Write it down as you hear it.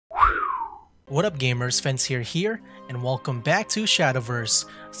What up gamers, Fence here, and welcome back to Shadowverse.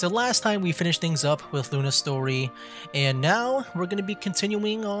 So last time we finished things up with Luna's story, and now we're going to be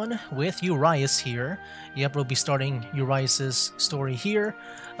continuing on with Urias here. Yep, we'll be starting Urias' story here.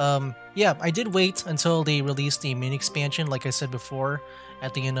 Yeah, I did wait until they released the mini expansion, like I said before,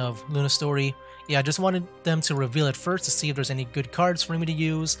 at the end of Luna's story. Yeah, I just wanted them to reveal it first to see if there's any good cards for me to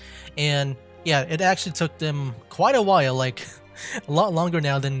use, and yeah, it actually took them quite a while, like a lot longer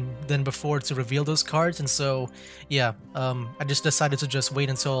now than before to reveal those cards, and so yeah, I just decided to just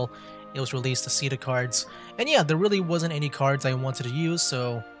wait until it was released to see the cards. And yeah, there really wasn't any cards I wanted to use,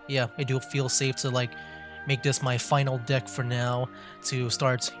 so yeah, I do feel safe to like make this my final deck for now to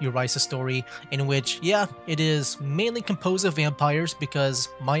start Urias' story, in which, yeah, it is mainly composed of vampires because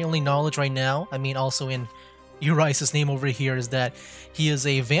my only knowledge right now, I mean also in Urias' name over here, is that he is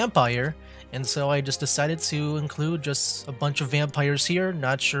a vampire. And so I just decided to include just a bunch of vampires here.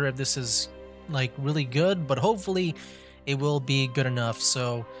 Not sure if this is like really good, but hopefully it will be good enough.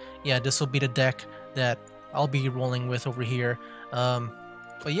 So yeah, this will be the deck that I'll be rolling with over here.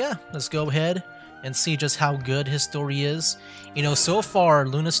 But yeah, let's go ahead and see just how good his story is. You know, so far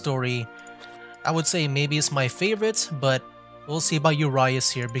Luna's story, I would say maybe it's my favorite, but we'll see about Urias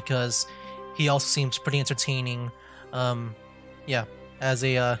here because he also seems pretty entertaining. Yeah, as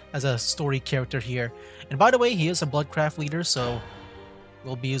a story character here. And by the way, he is a Bloodcraft leader, so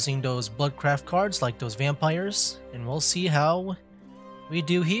we'll be using those Bloodcraft cards like those vampires, and we'll see how we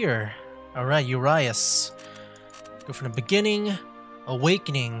do here. Alright, Urias. Go from the beginning.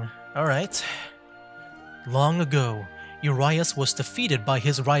 Awakening. Alright. Long ago, Urias was defeated by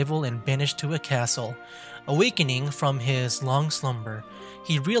his rival and banished to a castle. Awakening from his long slumber,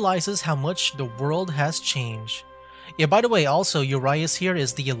 he realizes how much the world has changed. Yeah, by the way, also Urias here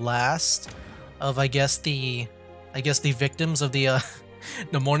is the last of I guess the victims of the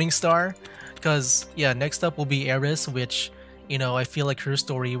the Morning Star, because yeah, next up will be Urias, which, you know, I feel like her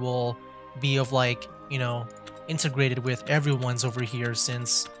story will be of like, you know, integrated with everyone's over here,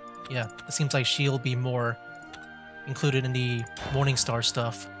 since yeah, it seems like she'll be more included in the Morning Star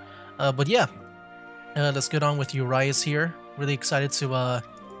stuff. But yeah, let's get on with Urias here. Really excited to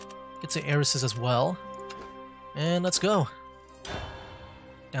get to Urias as well. And let's go.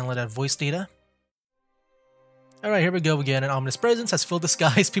 Download that voice data. Alright, here we go again. An ominous presence has filled the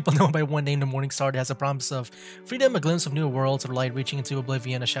skies. People known by one name, the Morning Star, that has a promise of freedom, a glimpse of new worlds, of light reaching into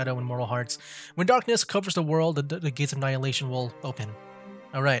oblivion, a shadow in mortal hearts. When darkness covers the world, the gates of annihilation will open.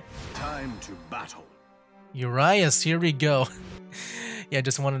 Alright. Time to battle. Urias, here we go. Yeah,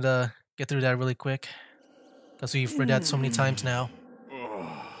 just wanted to get through that really quick, because we've read that so many times now.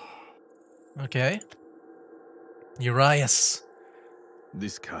 Okay. Urias.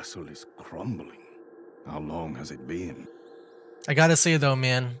 This castle is crumbling. How long has it been? I gotta say though,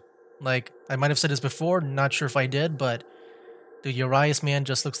 man, like, I might have said this before, not sure if I did, but the Urias, man,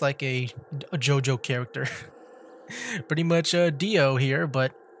 just looks like a JoJo character. Pretty much Dio here,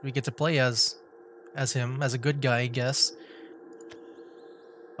 but we get to play as him, as a good guy, I guess.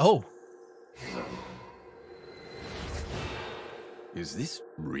 Oh. Is this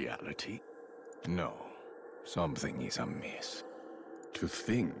reality? No. Something is amiss. To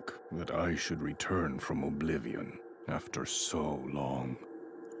think that I should return from oblivion after so long.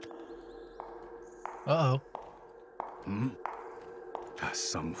 Uh-oh. Has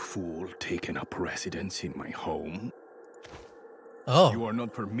some fool taken up residence in my home? Oh. You are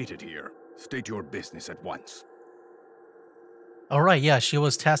not permitted here. State your business at once. Alright, yeah, she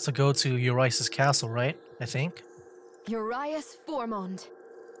was tasked to go to Urias' castle, right? I think. Urias Formond.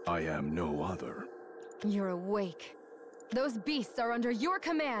 I am no other. You're awake. Those beasts are under your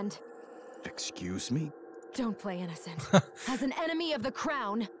command. Excuse me? Don't play innocent. As an enemy of the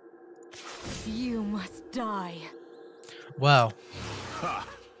crown, you must die. Wow. Ha!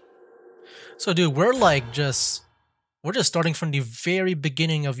 So dude, we're just starting from the very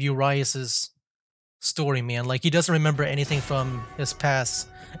beginning of Urias' story, man. Like, he doesn't remember anything from his past,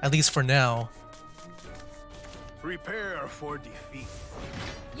 at least for now. Prepare for defeat.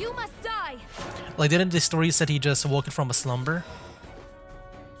 You must die! Like, didn't the story said he just woken from a slumber?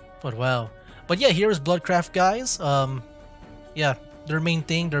 But wow. But yeah, here's Bloodcraft guys. Yeah, their main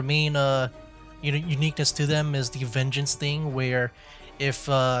thing, their main uniqueness to them is the vengeance thing, where if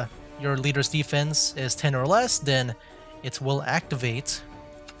your leader's defense is 10 or less, then it will activate.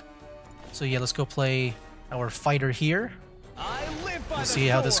 So yeah, let's go play our fighter here. We'll see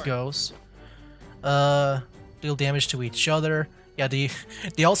how this goes. Deal damage to each other. Yeah,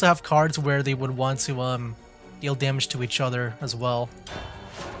 they also have cards where they would want to deal damage to each other as well.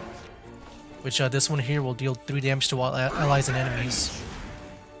 Which this one here will deal 3 damage to all allies and enemies.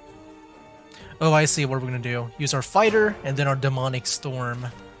 Oh, I see what we're gonna do. Use our fighter and then our demonic storm.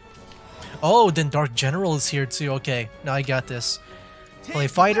 Oh, then Dark General is here too. Okay, now I got this. Play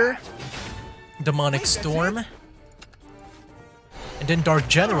fighter, demonic storm, and then Dark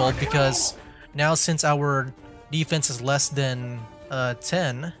General because now since our defense is less than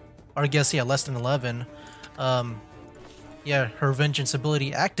 10, or I guess yeah, less than 11. Yeah, her vengeance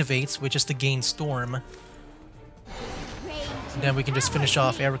ability activates, which is to gain storm. And then we can just finish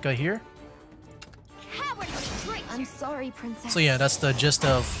off Erica here. I'm sorry, princess. So yeah, that's the gist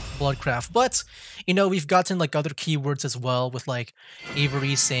of Bloodcraft. But, you know, we've gotten like other keywords as well with like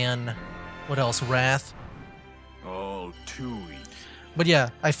Avarice and what else? Wrath. All too easy. But yeah,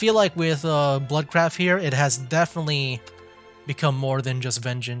 I feel like with Bloodcraft here, it has definitely become more than just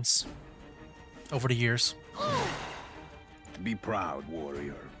vengeance over the years. Be proud,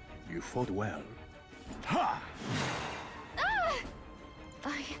 warrior. You fought well. Ha!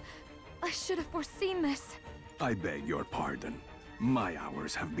 I should have foreseen this. I beg your pardon. My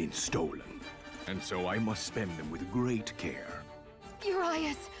hours have been stolen, and so I must spend them with great care.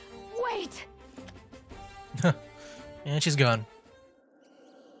 Urias, wait! And she's gone.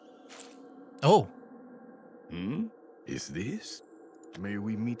 Oh. Hmm? Is this? May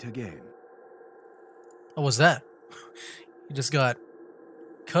we meet again? What was that? He just got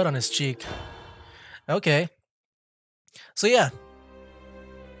cut on his cheek. Okay. So yeah.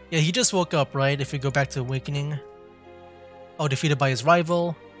 Yeah, he just woke up, right? If we go back to Awakening. Oh, defeated by his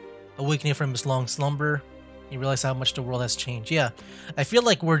rival. Awakening from his long slumber. You realize how much the world has changed. Yeah. I feel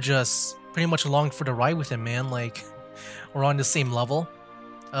like we're just pretty much along for the ride with him, man. Like, we're on the same level.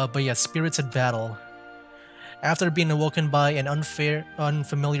 But yeah, spirits at battle. After being awoken by an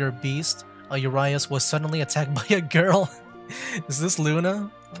unfamiliar beast, Urias was suddenly attacked by a girl. Is this Luna?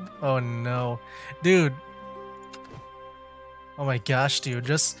 Oh no. Dude. Oh my gosh, dude.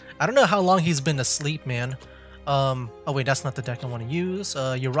 I don't know how long he's been asleep, man. Oh wait, that's not the deck I want to use.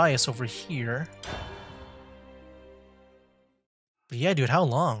 Urias over here. But yeah, dude, how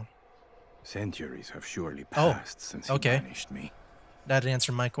long? Centuries have surely passed since he banished me. That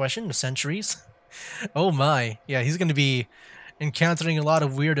answered my question. The centuries. Oh my. Yeah, he's gonna be encountering a lot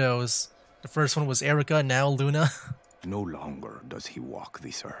of weirdos. The first one was Erica, now Luna. No longer does he walk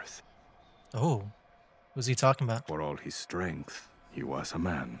this earth. Oh. Who's he talking about? For all his strength, he was a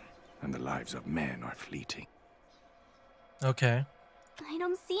man, and the lives of men are fleeting. Okay. I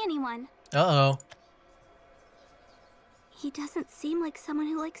don't see anyone. Uh-oh. He doesn't seem like someone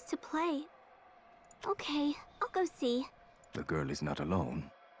who likes to play. Okay, I'll go see. The girl is not alone,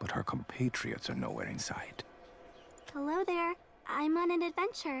 but her compatriots are nowhere in sight. Hello there. I'm on an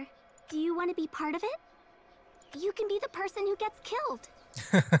adventure. Do you want to be part of it? You can be the person who gets killed.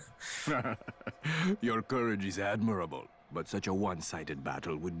 Your courage is admirable, but such a one-sided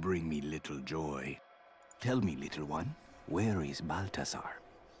battle would bring me little joy. Tell me, little one, where is Balthazar?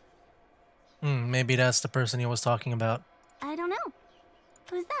 Maybe that's the person he was talking about. I don't know.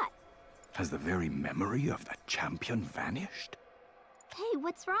 Who's that? Has the very memory of the champion vanished? Hey,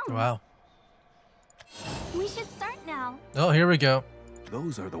 what's wrong? Wow. We should start now. Oh, here we go.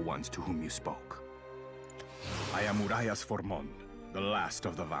 Those are the ones to whom you spoke. I am Urias Formond, the last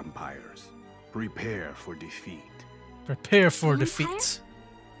of the vampires. Prepare for defeat. Prepare for defeat.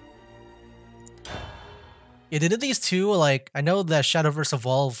 Yeah, didn't these two, like, I know that Shadowverse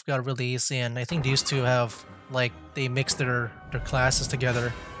Evolve got released, and I think these two have, like, they mixed their classes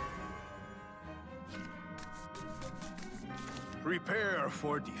together. Prepare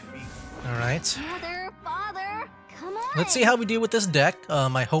for defeat. Alright. Mother, father, come on. Let's see how we do with this deck.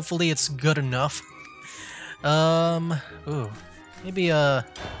 Hopefully it's good enough. Ooh. Maybe, there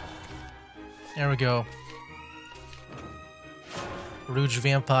we go. Rouge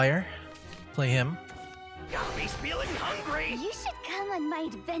Vampire. Play him. Got me feeling hungry. You should come on my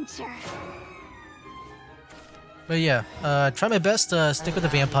adventure. But yeah, try my best to stick with the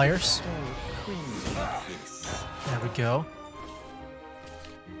vampires. There we go.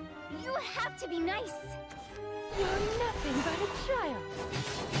 You have to be nice. You're nothing but a child.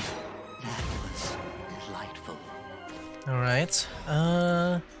 That was delightful. Alright. Let's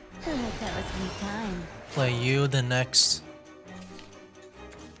have a sweet time. Play you the next.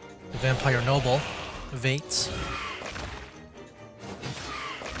 The Vampire Noble. Vates.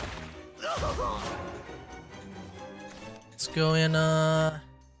 Let's go in,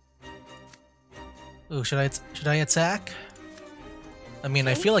 ooh, should I attack? I mean,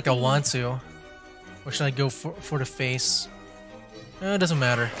 I feel like I want to. Or should I go for the face? It doesn't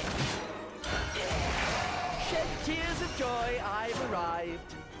matter. Shed tears of joy, I've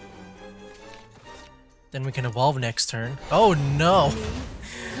arrived. Then we can evolve next turn. Oh no!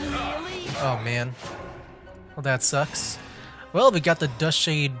 Really? Oh man. Well, that sucks. Well, we got the Dust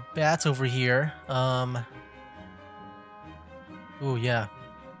Shade Bat over here. Ooh, yeah.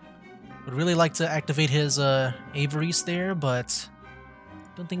 Would really like to activate his Aviaries there, but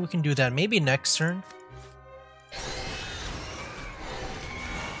don't think we can do that. Maybe next turn.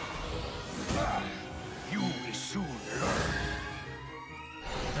 You will soon learn.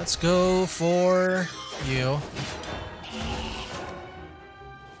 Let's go for you.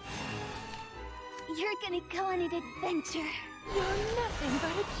 You're gonna go on an adventure. You're nothing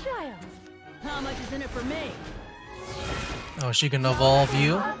but a child. How much is in it for me? Oh, she can evolve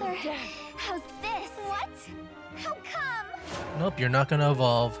you. Father, how's this? What? How come? Nope, you're not gonna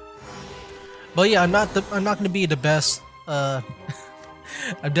evolve. But yeah, I'm not gonna be the best. I'm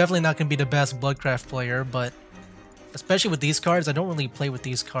definitely not gonna be the best Bloodcraft player, but especially with these cards, I don't really play with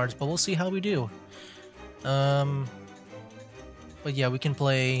these cards. But we'll see how we do. But yeah, we can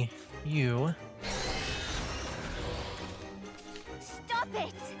play you. Stop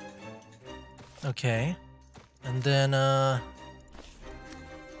it! Okay, and then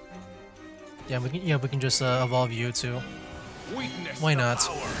yeah, we can just evolve you too. Weakness Why to not?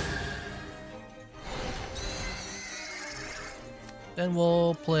 power. Then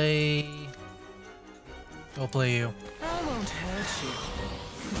we'll play you. I won't hurt you.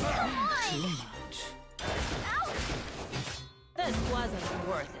 Too much. This wasn't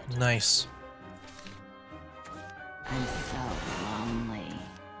worth it. Nice. I'm so lonely.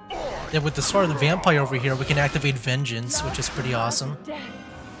 Yeah, with the Sword of the Vampire over here, we can activate Vengeance, which is pretty awesome.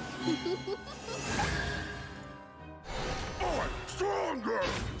 Stronger.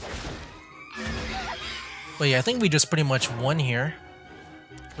 But yeah, I think we just pretty much won here.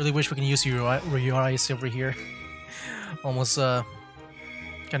 Really wish we can use Urias over here. Almost kind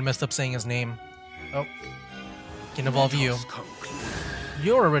of messed up saying his name. Oh, can evolve you.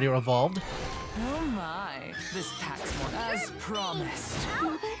 You're already evolved. Oh my. This packs more as promised.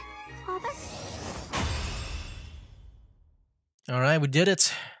 Father? Father? All right, we did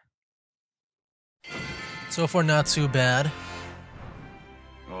it. So far, not too bad.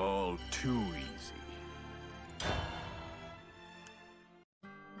 All too easy.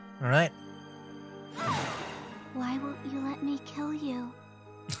 All right. Why won't you let me kill you?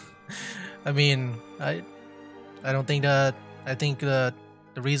 I mean, I don't think that. I think the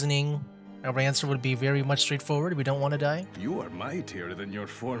reasoning, our answer would be very much straightforward. We don't want to die. You are mightier than your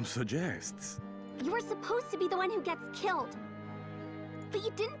form suggests. You were supposed to be the one who gets killed. But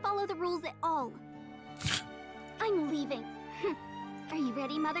you didn't follow the rules at all. I'm leaving. Are you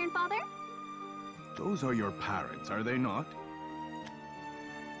ready, Mother and Father? Those are your parents, are they not?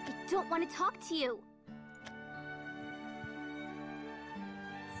 I don't want to talk to you.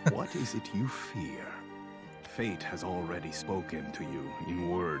 What is it you fear? Fate has already spoken to you in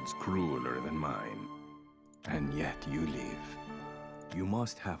words crueler than mine. And yet you live. You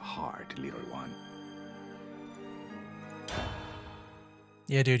must have heart, little one.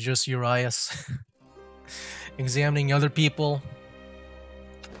 Yeah, dude, just Urias. Examining other people,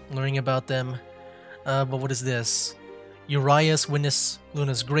 learning about them. But what is this? Urias witnessed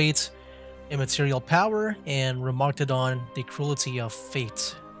Luna's great immaterial power and remarked on the cruelty of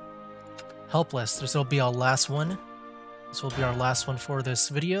fate. Helpless. This will be our last one. This will be our last one for this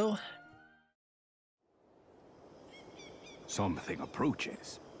video. Something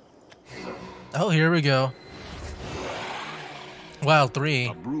approaches. Oh, here we go. Wow, 3.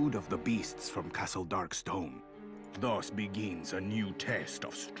 A brood of the beasts from Castle Darkstone. Thus begins a new test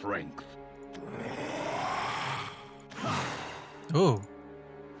of strength. Ooh.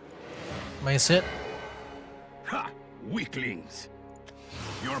 Nice hit. Ha! Weaklings!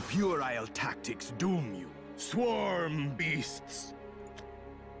 Your puerile tactics doom you, swarm beasts!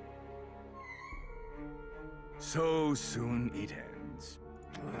 So soon it ends.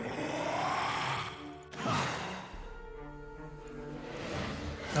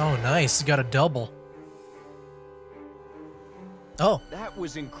 Oh, nice. You got a double. Oh, That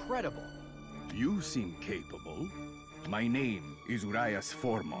was incredible. You seem capable. My name is Urias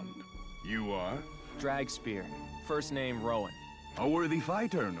Formond. You are? Dragspear. First name Rowan. A worthy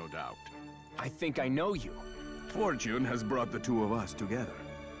fighter, no doubt. I think I know you. Fortune has brought the two of us together.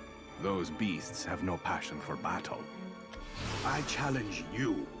 Those beasts have no passion for battle. I challenge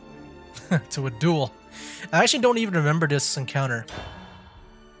you. to a duel. I actually don't even remember this encounter.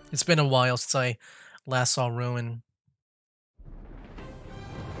 It's been a while since I last saw Ruin.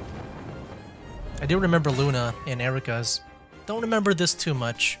 I do remember Luna and Erica's. Don't remember this too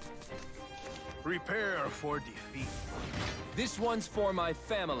much. Prepare for defeat. This one's for my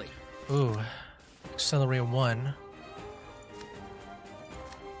family. Ooh. Accelerate 1.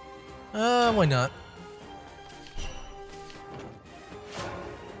 Why not?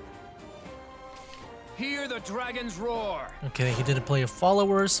 Hear the dragon's roar. Okay, he didn't play a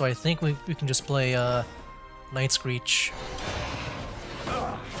follower, so I think we can just play Night Screech.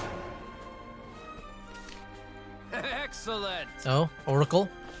 Excellent. Oh, Oracle.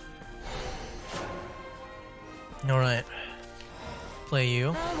 Alright. Play you.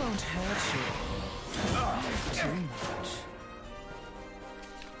 I won't hurt you. Too much.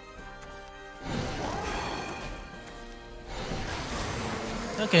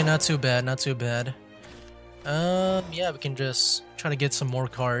 Okay, not too bad, not too bad. Yeah, we can just try to get some more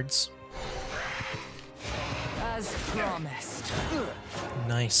cards. As promised.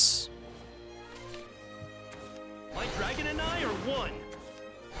 Nice. My dragon and I are one.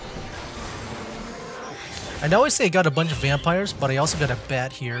 I'd always say I got a bunch of vampires, but I also got a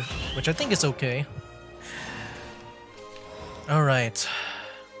bat here, which I think is okay. Alright.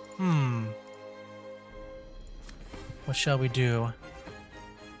 What shall we do?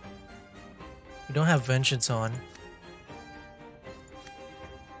 We don't have Vengeance on. We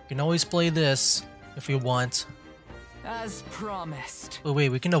can always play this if we want. As promised. But wait,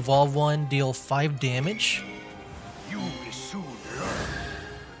 we can evolve one, deal 5 damage? You will soon learn.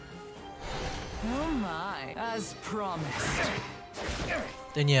 Oh my. As promised.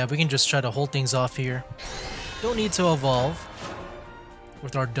 Then yeah, we can just try to hold things off here. Don't need to evolve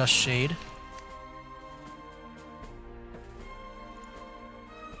with our Dust Shade.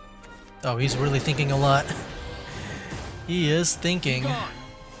 Oh, he's really thinking a lot. He is thinking.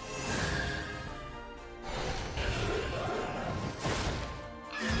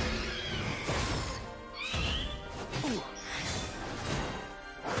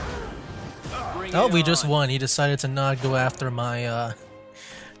 Bring Oh, it we just on. won. He decided to not go after my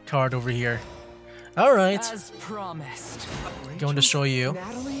card over here. Alright, As promised. going to show you.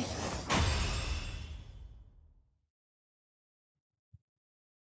 Natalie?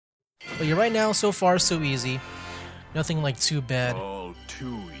 But you're right now, so far, so easy. Nothing like too bad. All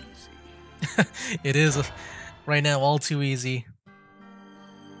too easy. It is right now all too easy.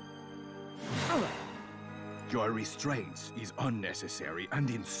 Your restraints is unnecessary and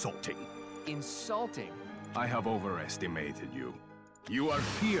insulting. Insulting. I have overestimated you. You are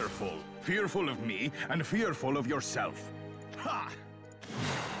fearful. Fearful of me and fearful of yourself. Ha!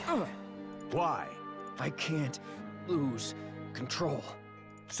 Why? I can't lose control.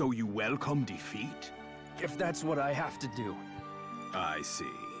 So you welcome defeat? If that's what I have to do. I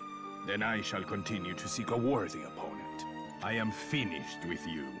see. Then I shall continue to seek a worthy opponent. I am finished with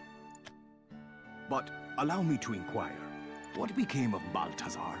you. But allow me to inquire. What became of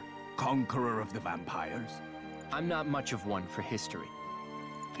Balthazar, conqueror of the vampires? I'm not much of one for history.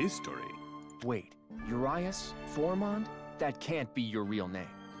 History? Wait, Urias? Formond? That can't be your real name.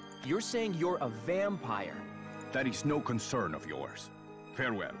 You're saying you're a vampire. That is no concern of yours.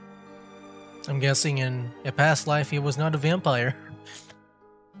 Farewell. I'm guessing in a past life he was not a vampire.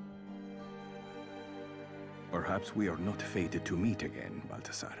 Perhaps we are not fated to meet again,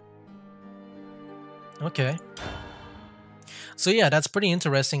 Balthazar. Okay. So yeah, that's pretty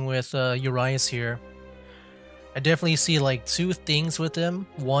interesting with Urias here. I definitely see like 2 things with him.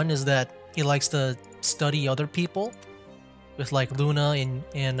 One is that he likes to study other people, with like Luna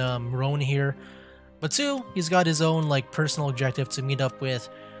and Rowan here. But 2, he's got his own like personal objective to meet up with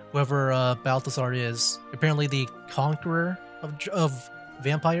whoever Balthazar is. Apparently the conqueror of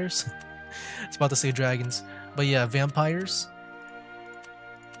vampires. It's about to say dragons. But yeah, vampires.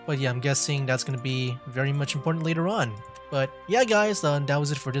 But yeah, I'm guessing that's going to be very much important later on. But yeah, guys, that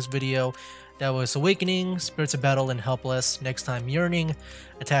was it for this video. That was Awakening, Spirits of Battle, and Helpless. Next time, Yearning,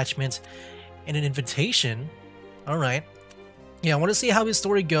 Attachment, and an Invitation. Alright. Yeah, I want to see how his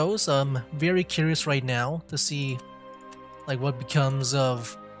story goes. I'm very curious right now to see like what becomes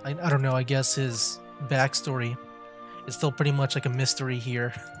of, I don't know, I guess his backstory. It's still pretty much like a mystery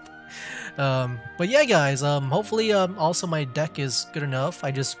here. But yeah, guys, hopefully also my deck is good enough.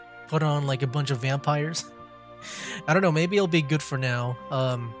 I just put on like a bunch of vampires. I don't know, maybe it'll be good for now.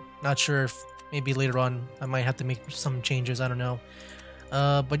 Not sure if maybe later on I might have to make some changes, I don't know.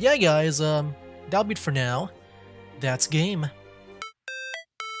 But yeah, guys, that'll be it for now. That's game.